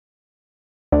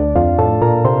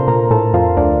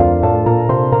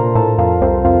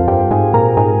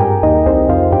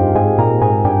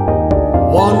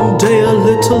day a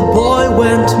little boy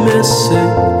went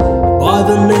missing by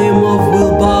the name of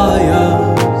Will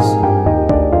Byers.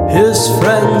 His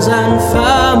friends and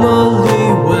family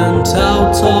went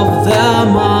out of their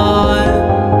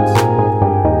minds.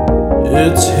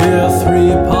 It's here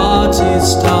 3 parties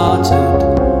started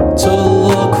to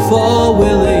look for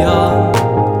William,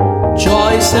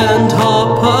 Joyce and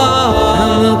Harper,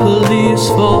 and the police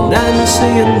for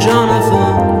Nancy and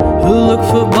Jonathan, who look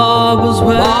for Bob as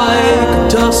well.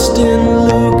 Mike, Dustin,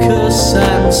 Lucas,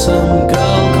 and some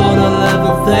girl called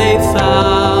 11 they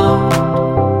found.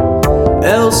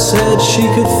 Elle said she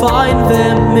could find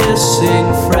their missing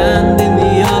friend in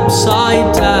the Upside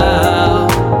Down,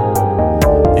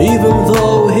 even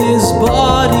though his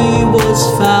body was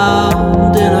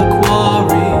found in a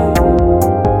quarry.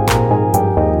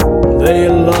 They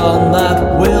learn that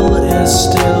Will is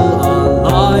still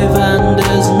alive and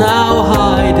is now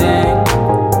hiding.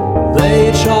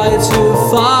 They try to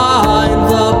find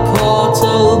the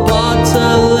portal, but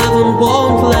 11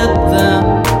 won't let them.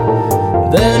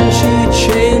 Then she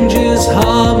changes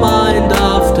her mind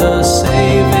after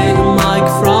saving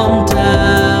Mike from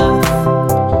death.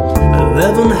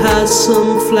 11 has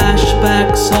some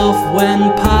flashbacks of when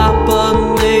Papa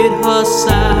made her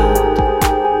sad.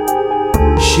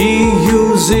 She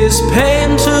uses pain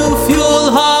to fuel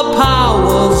her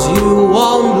powers. You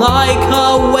won't like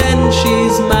her when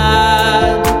she's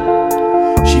mad.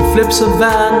 She flips a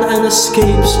van and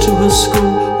escapes to her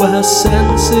school where her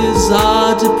senses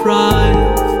are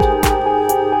deprived.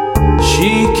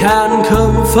 She can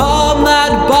confirm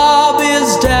that Bob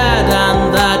is dead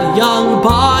and that young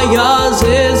Byers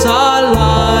is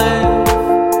alive.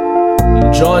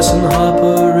 Joyce and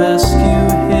Harper rescue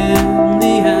him in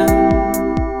the end.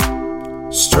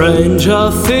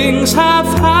 Stranger things have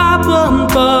happened,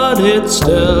 but it's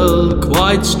still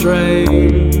quite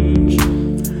strange.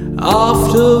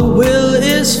 After Will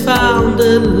is found,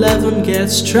 11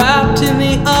 gets trapped in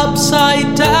the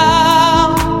Upside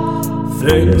Down.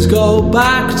 Things go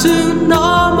back to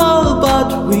normal,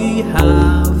 but we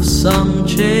have some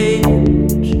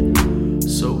change.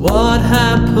 So what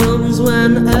happens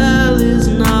when Elle is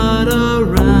not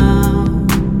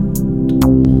around?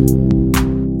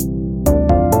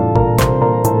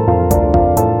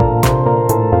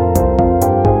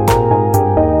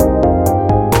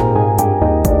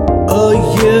 A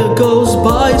year goes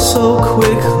by so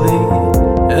quickly,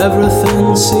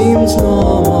 everything seems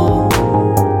normal,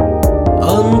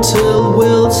 until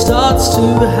Will starts to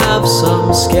have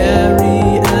some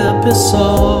scary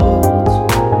episodes.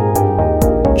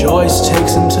 Joyce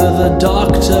takes him to the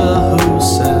doctor, who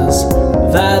says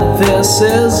that this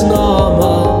is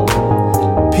normal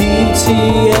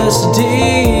PTSD.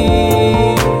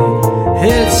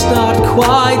 It's not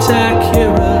quite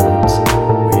accurate.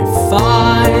 We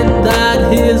find that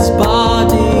his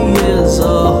body is a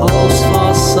host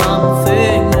for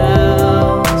something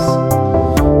else.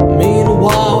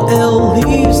 Meanwhile, Elle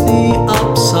leaves the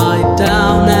Upside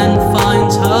Down and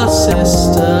finds her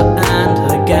sister and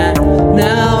her gang.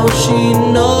 Now she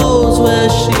knows where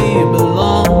she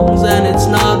belongs, and it's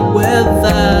not with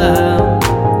them.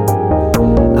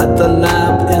 At the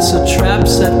lab is a trap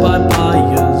set by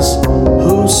Byers,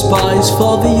 who spies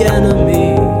for the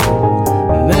enemy.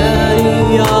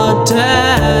 Many are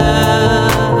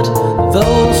dead,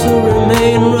 those who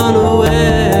remain run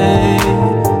away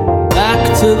back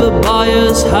to the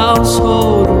Byers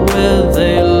household, where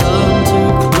they learn to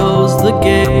close the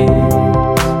gate.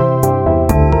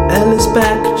 Elle is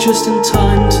back just in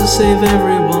time to save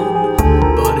everyone,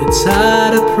 but it's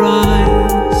at a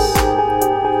price.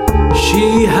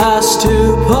 She has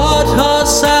to put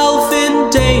herself in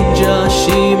danger.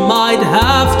 She might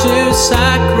have to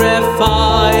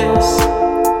sacrifice.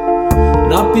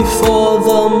 Not before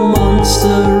the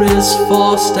monster is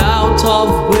forced out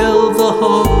of Will the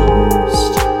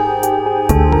host.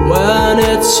 When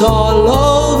it's all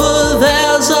over,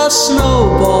 there's a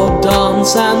snowball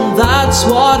dance, and that's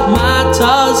what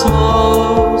matters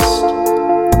most.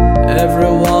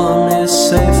 Everyone is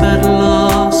safe at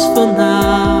last for now.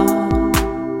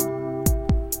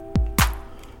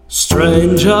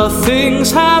 Stranger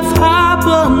things have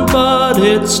happened, but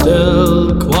it's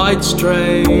still quite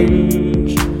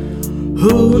strange.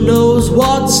 Who knows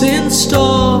what's in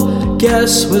store?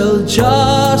 Guess we'll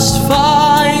just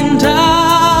find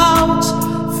out.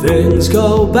 Things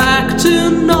go back to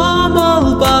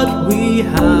normal, but we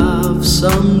have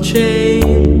some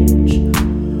change.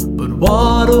 But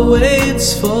what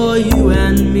awaits for you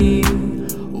and me?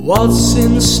 What's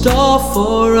in store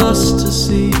for us to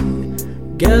see?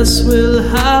 Guess we'll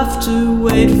have to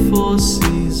wait for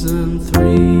season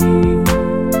 3.